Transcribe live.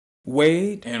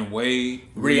Wade and Wade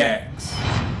Reacts.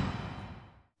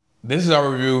 This is our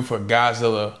review for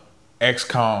Godzilla X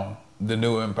Kong, The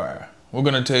New Empire. We're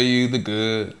gonna tell you the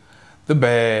good, the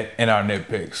bad, and our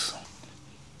nitpicks.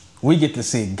 We get to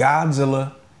see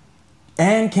Godzilla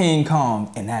and King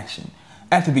Kong in action.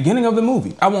 At the beginning of the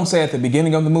movie, I won't say at the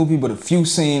beginning of the movie, but a few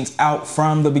scenes out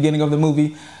from the beginning of the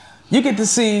movie, you get to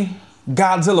see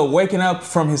Godzilla waking up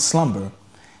from his slumber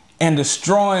and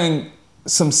destroying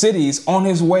some cities on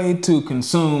his way to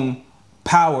consume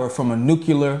power from a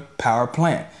nuclear power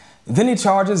plant. Then he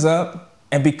charges up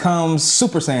and becomes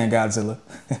Super Saiyan Godzilla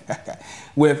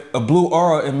with a blue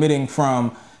aura emitting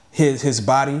from his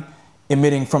body,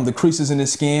 emitting from the creases in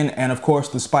his skin, and of course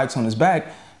the spikes on his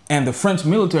back. And the French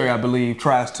military, I believe,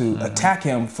 tries to attack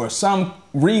him. For some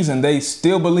reason, they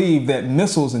still believe that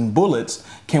missiles and bullets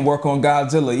can work on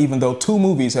Godzilla, even though 2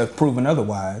 movies have proven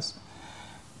otherwise.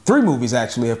 3 movies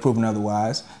actually have proven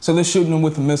otherwise. So they're shooting him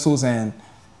with missiles and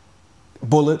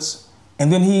bullets.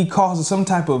 And then he causes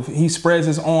he spreads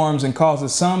his arms and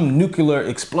causes some nuclear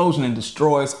explosion and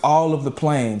destroys all of the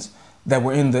planes that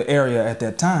were in the area at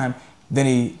that time. Then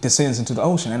he descends into the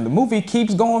ocean. And the movie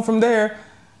keeps going from there,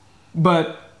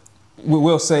 but we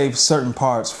will save certain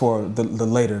parts for the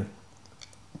later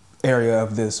area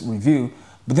of this review.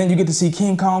 But then you get to see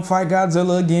King Kong fight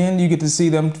Godzilla again. You get to see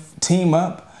them team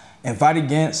up and fight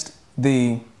against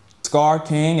the Scar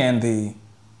King and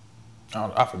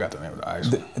I forgot the name of the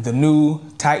ice. The new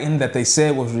Titan that they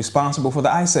said was responsible for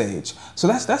the Ice Age. So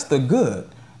that's the good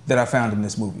that I found in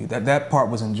this movie. That part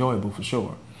was enjoyable for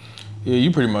sure. Yeah,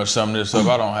 you pretty much summed this up.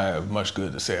 I don't have much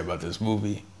good to say about this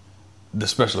movie. The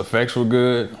special effects were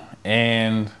good,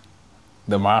 and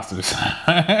the monster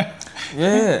design.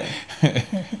 Yeah.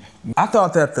 I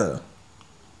thought that the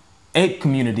ape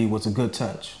community was a good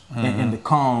touch in the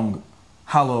Kong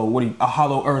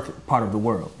hollow earth part of the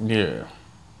world. Yeah.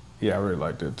 Yeah, I really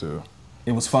liked it too.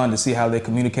 It was fun to see how they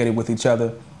communicated with each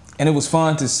other. And it was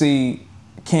fun to see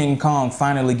King Kong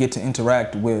finally get to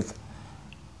interact with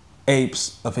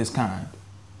apes of his kind.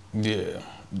 Yeah,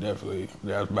 definitely.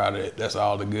 That's about it. That's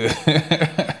all the good.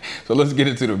 So let's get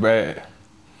into the bad.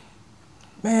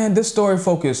 Man, this story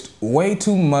focused way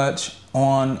too much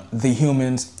on the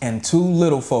humans and too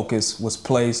little focus was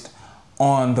placed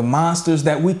on the monsters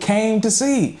that we came to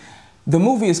see. The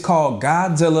movie is called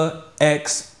Godzilla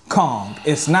X Kong.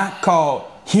 It's not called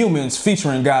Humans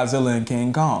featuring Godzilla and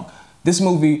King Kong. This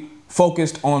movie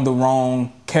focused on the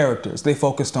wrong characters. They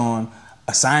focused on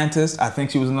a scientist. I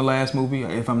think she was in the last movie,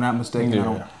 if I'm not mistaken.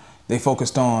 Yeah. They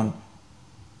focused on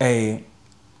a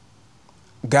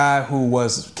guy who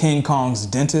was King Kong's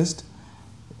dentist.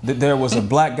 There was a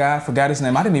black guy, I forgot his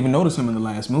name. I didn't even notice him in the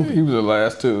last movie. He was the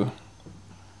last too.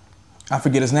 I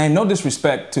forget his name. No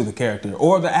disrespect to the character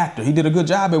or the actor. He did a good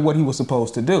job at what he was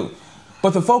supposed to do.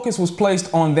 But the focus was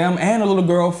placed on them and a little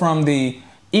girl from the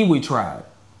Iwi tribe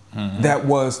that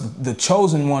was the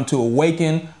chosen one to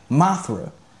awaken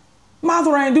Mothra.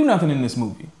 Mothra ain't do nothing in this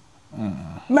movie.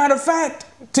 Matter of fact,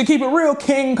 to keep it real,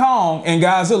 King Kong and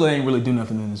Godzilla ain't really do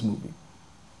nothing in this movie.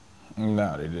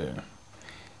 No, they didn't.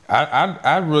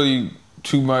 I really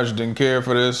too much didn't care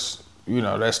for this. You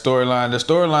know, that storyline. The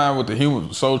storyline with the humans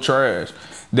was so trash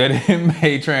that it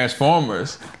made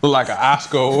Transformers look like an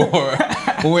Oscar or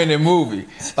winning movie.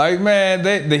 Like, man,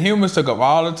 the humans took up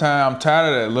all the time. I'm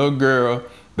tired of that little girl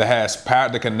that has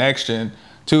the connection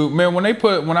to, man, when they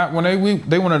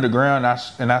went underground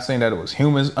and I seen that it was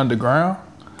humans underground,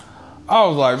 I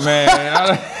was like, man,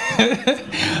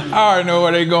 I already know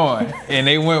where they going. And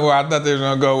they went where I thought they was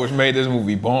gonna go, which made this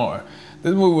movie boring.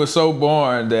 This movie was so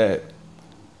boring that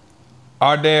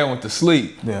our dad went to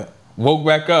sleep. Yeah. Woke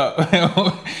back up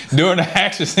during the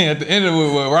action scene at the end of the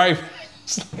movie, went right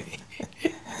sleep.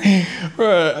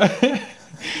 Bruh,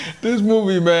 this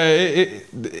movie, man,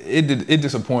 it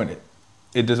disappointed.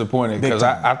 It disappointed because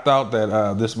I thought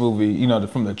that this movie, you know,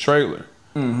 from the trailer,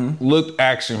 looked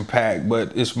action-packed,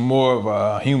 but it's more of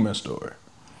a human story.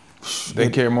 They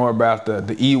care more about the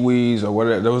Ewoks or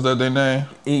whatever. That was their name?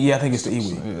 Yeah, I think it's the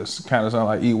Ewok. Yeah, it's kind of sound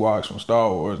like Ewoks from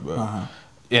Star Wars, but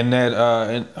in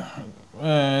that,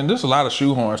 and there's a lot of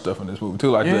shoehorn stuff in this movie too,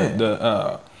 like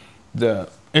the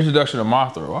introduction of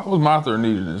Mothra. Why was Mothra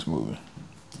needed in this movie?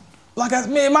 Like,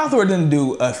 Mothra didn't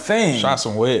do a thing. Shot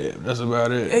some web, that's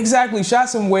about it. Exactly, shot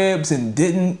some webs and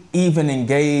didn't even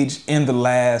engage in the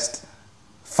last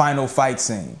final fight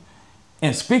scene.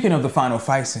 And speaking of the final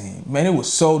fight scene, man, it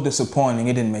was so disappointing,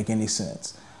 it didn't make any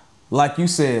sense. Like you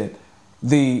said,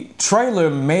 the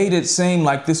trailer made it seem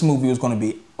like this movie was gonna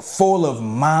be full of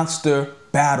monster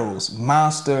battles,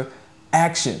 monster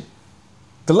action.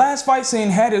 The last fight scene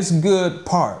had its good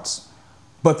parts,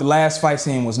 but the last fight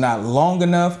scene was not long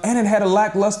enough, and it had a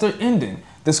lackluster ending.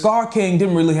 The Scar King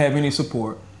didn't really have any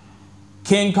support.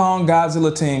 King Kong,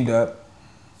 Godzilla teamed up,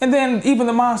 and then even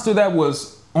the monster that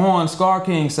was on Scar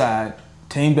King's side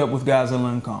teamed up with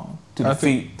Godzilla and Kong to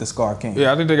defeat the Scar King.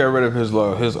 Yeah, I think they got rid of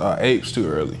his apes too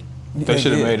early. They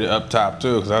should have made it up top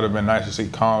too, because that would have been nice to see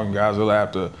Kong and Godzilla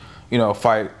have to, you know,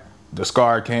 fight the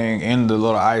Scar King and the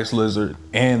little ice lizard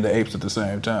and the apes at the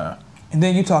same time. And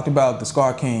then you talked about the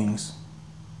Scar King's,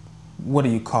 what do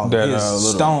you call it?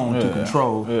 His stone to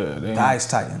control the Ice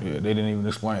Titan. Yeah, they didn't even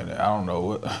explain that. I don't know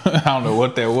what I don't know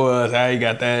what that was, how he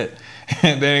got that.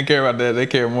 They didn't care about that. They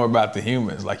care more about the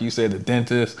humans. Like you said, the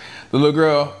dentist, the little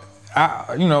girl.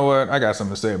 You know what? I got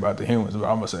something to say about the humans, but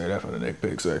I'm gonna say that for the next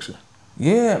pick section.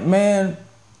 Yeah, man.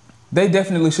 They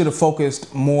definitely should have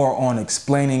focused more on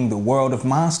explaining the world of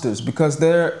monsters, because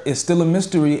there is still a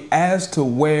mystery as to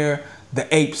where the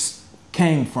apes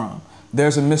came from.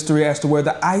 There's a mystery as to where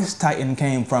the Ice Titan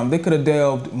came from. They could have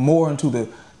delved more into the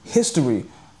history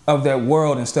of that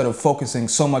world instead of focusing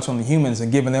so much on the humans and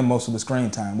giving them most of the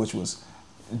screen time, which was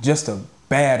just a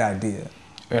bad idea.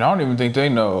 And I don't even think they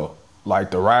know,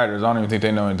 like the writers, I don't even think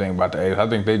they know anything about the apes. I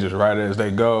think they just write it as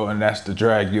they go, and that's to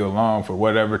drag you along for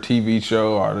whatever TV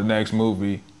show or the next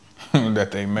movie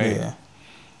that they made. Yeah.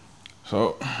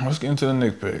 So let's get into the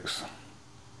nitpicks.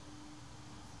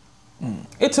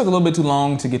 It took a little bit too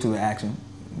long to get to the action.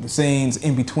 The scenes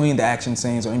in between the action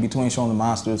scenes or in between showing the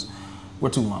monsters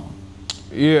were too long.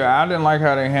 Yeah, I didn't like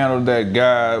how they handled that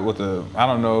guy with the, I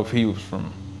don't know if he was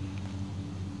from,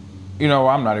 you know,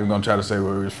 I'm not even gonna try to say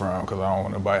where he was from because I don't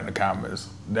want nobody in the comments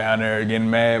down there getting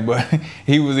mad, but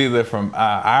he was either from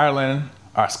Ireland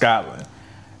or Scotland.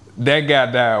 That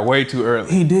guy died way too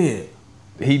early. He did.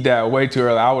 He died way too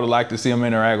early. I would have liked to see him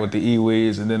interact with the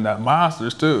Ewees and then the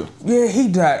monsters too. Yeah, he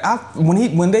died.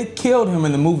 When they killed him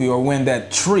in the movie, or when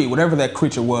that tree, whatever that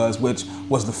creature was, which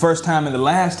was the first time and the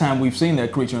last time we've seen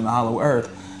that creature in the Hollow Earth,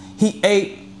 he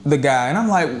ate the guy. And I'm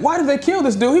like, why did they kill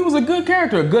this dude? He was a good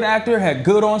character, a good actor, had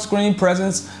good on-screen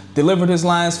presence, delivered his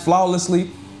lines flawlessly,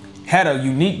 had a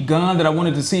unique gun that I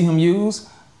wanted to see him use.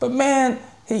 But man,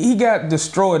 he got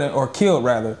destroyed, or killed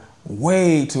rather,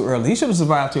 way too early. He should have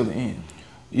survived till the end.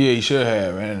 Yeah, he should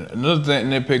have. And another thing,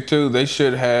 nitpick too, they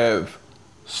should have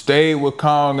stayed with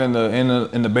Kong and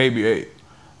the baby ape.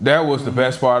 That was the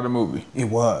best part of the movie. It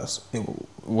was.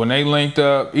 When they linked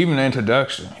up, even the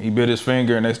introduction, he bit his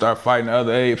finger and they start fighting the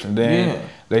other apes, and then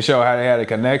they show how they had a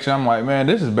connection. I'm like, man,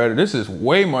 this is better. This is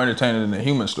way more entertaining than the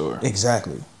human story.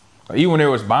 Exactly. Like, even when they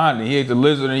was bonding, he ate the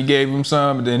lizard and he gave him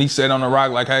some, and then he sat on the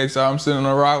rock like how he saw him sitting on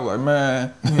the rock. Like,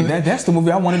 man. That's the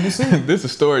movie I wanted to see. This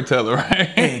is storyteller,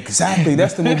 right? Exactly.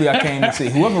 That's the movie I came to see.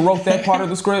 Whoever wrote that part of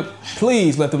the script,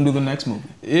 please let them do the next movie.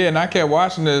 Yeah, and I kept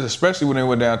watching this, especially when they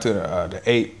went down to the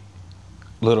ape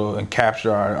little and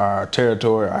capture our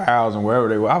territory, our housing, wherever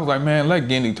they were. I was like, man, let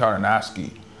Genndy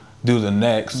Tartakovsky do the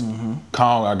next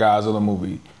Kong or Godzilla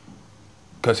movie.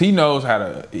 Because he knows how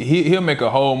to, he'll make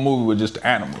a whole movie with just the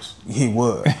animals. He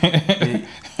would.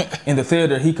 In the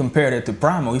theater, he compared it to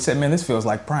Primal. He said, man, this feels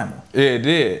like Primal. Yeah, it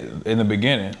did in the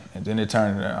beginning. And then it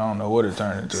turned, I don't know what it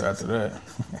turned into after that.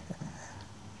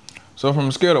 So from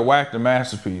a scale of whack to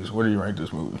masterpiece, what do you rank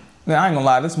this movie? Now, I ain't gonna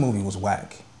lie, this movie was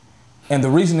whack. And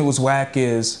the reason it was whack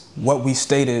is what we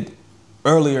stated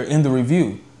earlier in the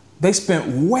review. They spent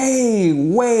way,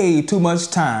 way too much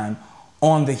time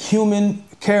on the human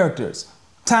characters.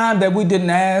 Time that we didn't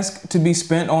ask to be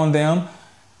spent on them,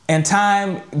 and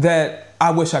time that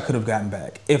I wish I could have gotten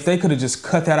back. If they could have just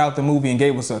cut that out the movie and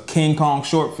gave us a King Kong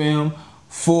short film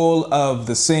full of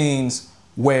the scenes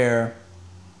where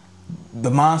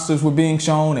the monsters were being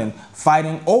shown and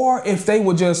fighting, or if they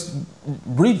would just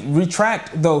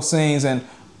retract those scenes and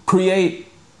create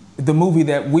the movie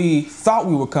that we thought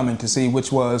we were coming to see,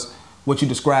 which was what you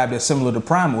described as similar to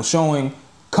Primal, showing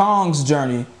Kong's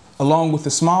journey along with the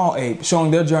small ape,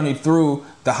 showing their journey through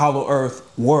the Hollow Earth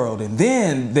world. And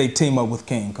then they team up with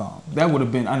King Kong. That would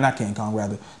have been, not King Kong,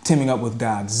 rather, teaming up with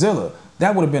Godzilla.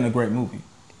 That would have been a great movie.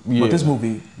 Yeah. But this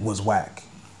movie was whack.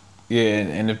 Yeah,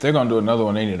 and if they're gonna do another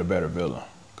one, they need a better villain.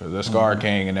 Because that Scar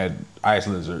King and that Ice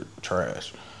Lizard,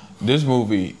 trash. This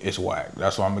movie is whack.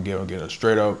 That's why I'm gonna get a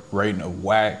straight up rating of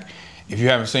whack. If you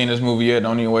haven't seen this movie yet,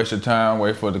 don't even waste your time.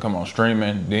 Wait for it to come on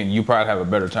streaming. Then you probably have a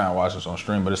better time watching this on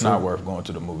stream, but it's not worth going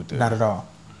to the movie theater. Not at all.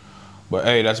 But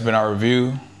hey, that's been our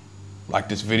review. Like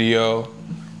this video,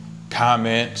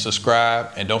 comment, subscribe,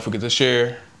 and don't forget to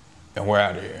share. And we're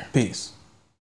out of here. Peace.